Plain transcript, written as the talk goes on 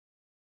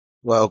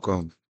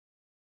Welcome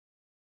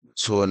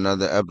to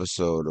another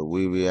episode of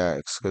We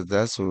Reacts, because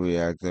that's what we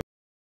reacting.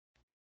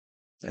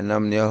 And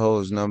I'm your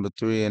host, number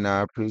three, and I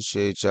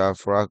appreciate y'all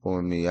for rocking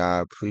with me. I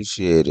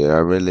appreciate it. I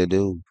really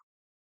do.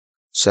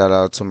 Shout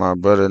out to my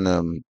brother and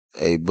them,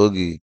 a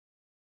Boogie,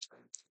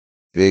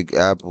 Big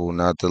Apple,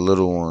 not the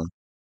little one.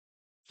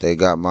 They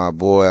got my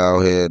boy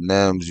out here,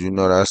 Nemzzz. You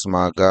know that's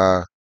my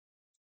guy.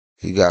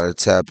 He got to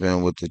tap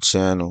in with the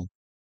channel.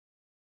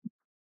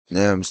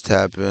 Nemzzz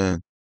tap in.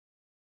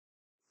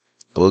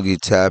 Boogie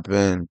tap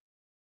in.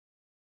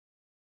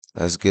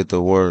 Let's get to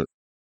work.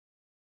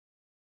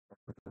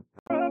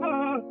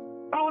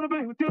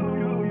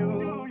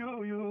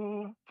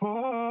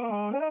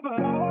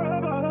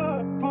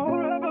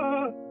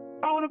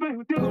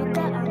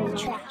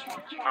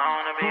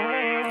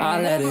 I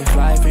let it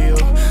fly for you.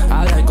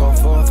 I let go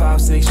 4, 5,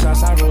 6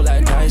 shots. I roll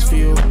like dice for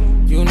you.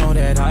 You know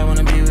that I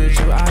wanna be with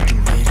you. I do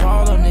it.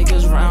 All the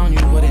niggas around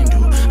you wouldn't do.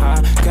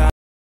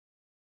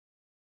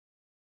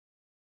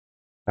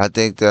 I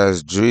think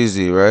that's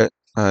Dreezy, right?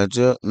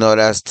 No,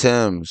 that's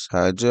Tim's.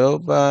 Hide your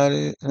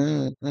body.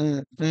 No,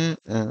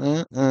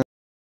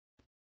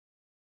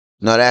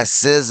 that's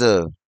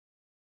Scissor.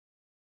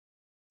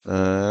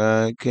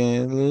 I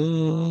can't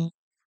lose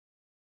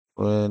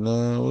when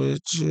I'm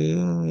with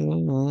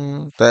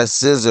you. That's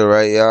Scissor,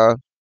 right, y'all?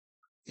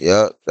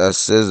 Yep, that's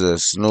Scissor.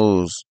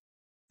 Snooze.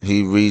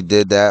 He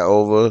redid that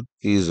over.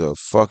 He's a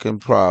fucking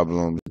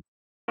problem.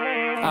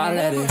 I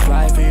let it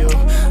fly for you.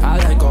 I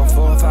let go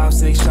 4, 5,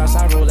 6 shots.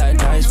 I roll like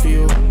dice for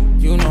you.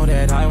 You know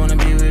that I wanna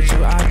be with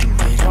you. I do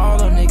it. All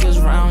the niggas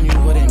around you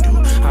wouldn't do.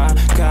 I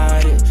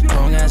got it.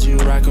 Long as you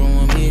rockin'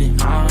 with me,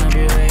 then I wanna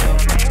be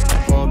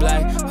with you. All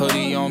black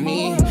hoodie on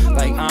me,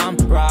 like I'm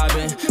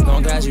robbing.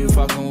 Long as you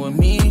fucking with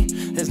me,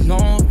 it's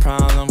no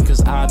problem.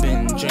 Cause I've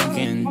been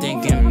drinking,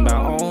 thinking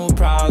about old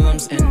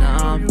problems, and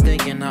now I'm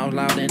thinking out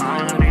loud, and I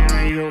wanna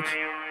be with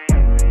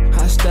you.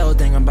 I still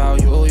think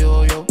about you.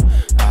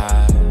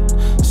 I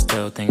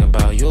still think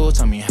about you.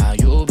 Tell me how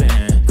you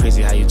been.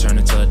 Crazy how you turned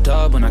into a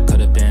dub when I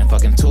could've been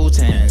fucking 2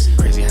 10s.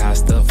 Crazy how I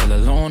still feel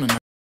alone.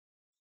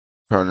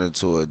 Turned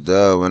into a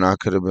dub when I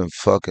could have been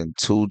fucking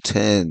 2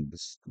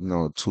 10s. You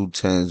know, 2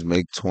 10s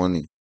make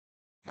 20.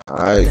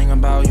 Alright. Think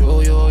about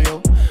you.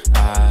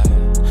 I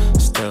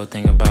still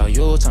think about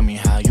you. Tell me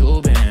how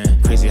you been.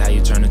 Crazy how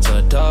you turned into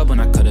a dub when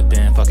I could've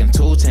been fucking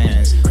 2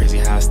 10s. Crazy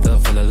how I still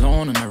feel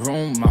alone in the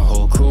room. My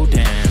whole crew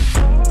damn.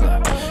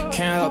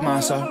 Can't help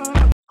myself.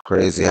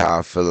 Crazy how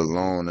I feel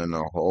alone in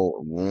the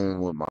whole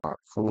room with my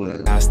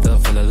crew. I still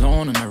feel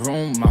alone in the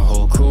room. My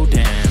whole crew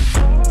damn.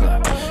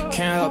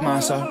 Can't help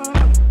myself.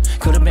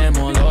 Could've been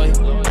more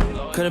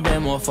loyal, could've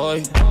been more for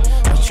you.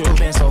 But you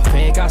been so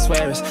fake, I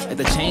swear it's like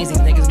the chains these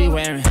niggas be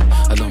wearing.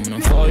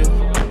 Aluminum foil,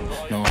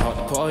 no heart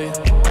to pour you.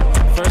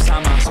 First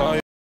time I saw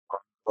you,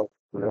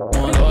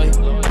 more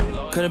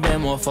loyal, could've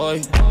been more for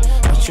you.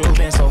 But you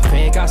been so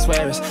fake, I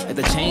swear it's like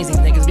the chains these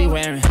niggas be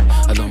wearing.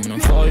 Aluminum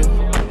foil,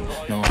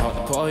 no heart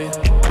to pour you.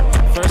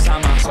 First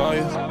time I saw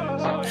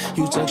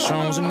you, you took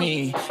shrooms with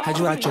me. Had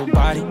you out your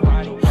body,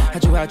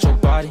 had you out your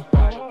body,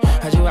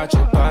 had you out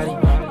your body.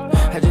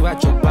 Had you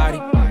at your body,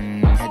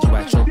 had you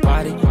at your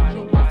body,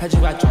 had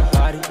you at your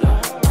body.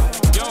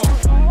 Yo,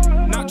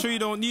 naturally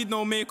don't need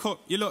no makeup.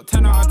 You look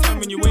 10 out of 10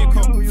 when you wake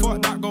up.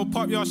 Fuck that, go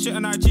pop your shit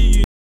on IG.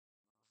 You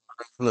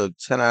look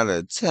 10 out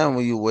of 10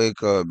 when you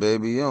wake up,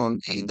 baby. You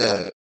don't need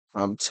that.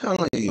 I'm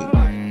telling you.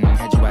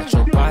 Had you at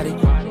your body,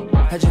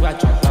 had you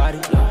at your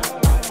body.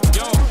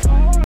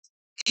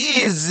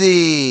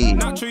 Easy.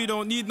 Naturally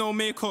don't need no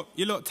makeup.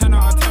 You look 10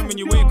 out of 10 when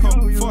you wake up.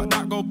 Fuck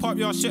that, go pop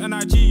your shit on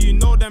IG. You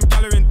know them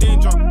gal are in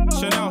danger.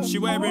 Chanel, she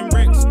wearing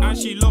bricks and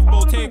she love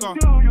Bottega.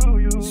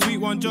 Sweet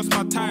one, just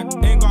my type.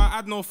 Ain't gotta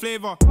add no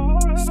flavor.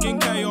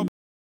 Skincare, your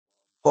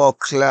Fuck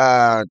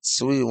cloud,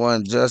 sweet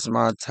one, just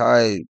my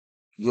type.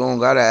 You don't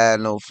gotta add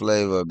no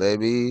flavor,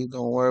 baby.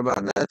 Don't worry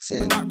about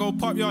nothing. that, go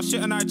pop your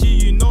shit on IG.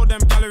 You know them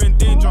gal are in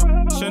danger.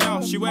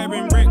 Chanel, she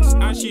wearing bricks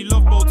and she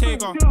love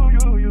Bottega.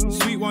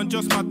 Sweet one,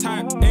 just my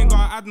type. Ain't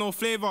gotta add no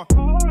flavor.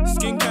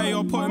 Skincare,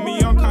 you're putting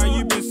me on, cause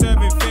you been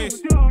serving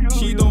face.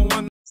 She don't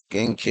want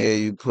skincare,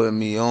 you put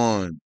me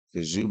on,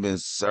 cause you been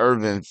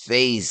serving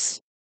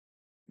face.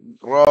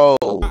 Bro.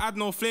 add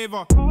no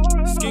flavor.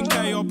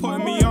 Skincare, you're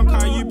putting me on,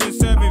 cause you been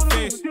serving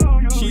face.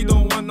 She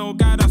don't want no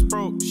guy that's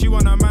broke. She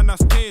want a man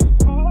that's paid.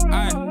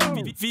 Aye,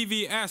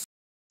 VVS.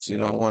 She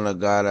don't want a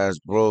guy that's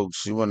broke.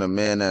 She want a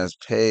man that's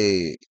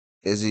paid.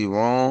 Is he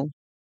wrong?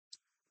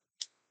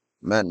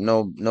 Man,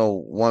 no,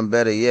 one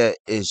better yet,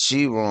 is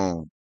she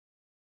wrong?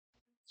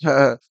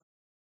 Don't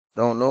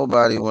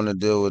nobody want to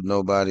deal with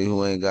nobody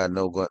who ain't got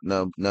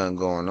nothing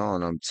going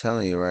on. I'm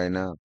telling you right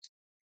now.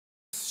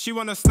 She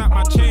wanna snap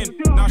my chain.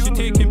 Now she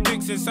taking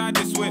pics inside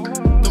this whip.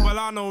 Double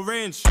R, no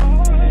range.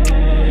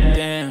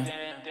 Damn.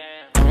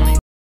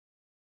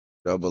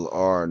 Double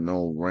R,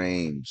 no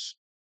range.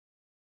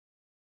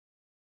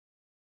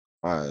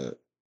 Alright.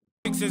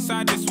 Pics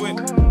inside this whip.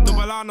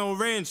 Double R, no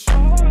range.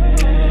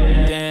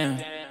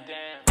 Damn.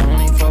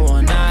 Only for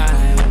one night.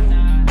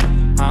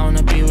 I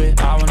wanna be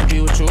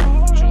with you.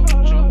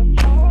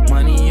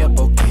 Money up,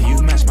 okay,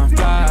 you match my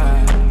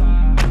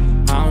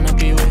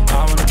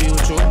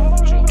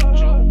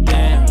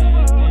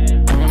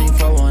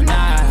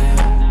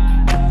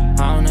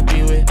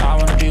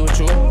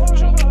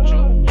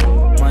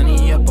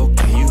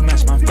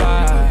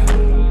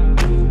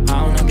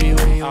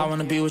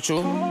be with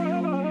you.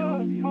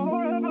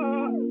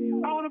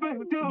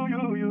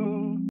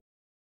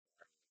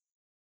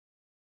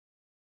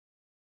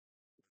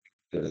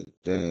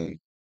 Dang.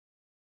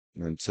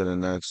 And to the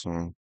next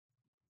one.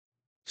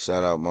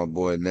 Shout out my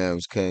boy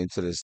Nemzzz came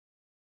to this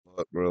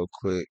real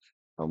quick.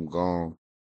 I'm gone.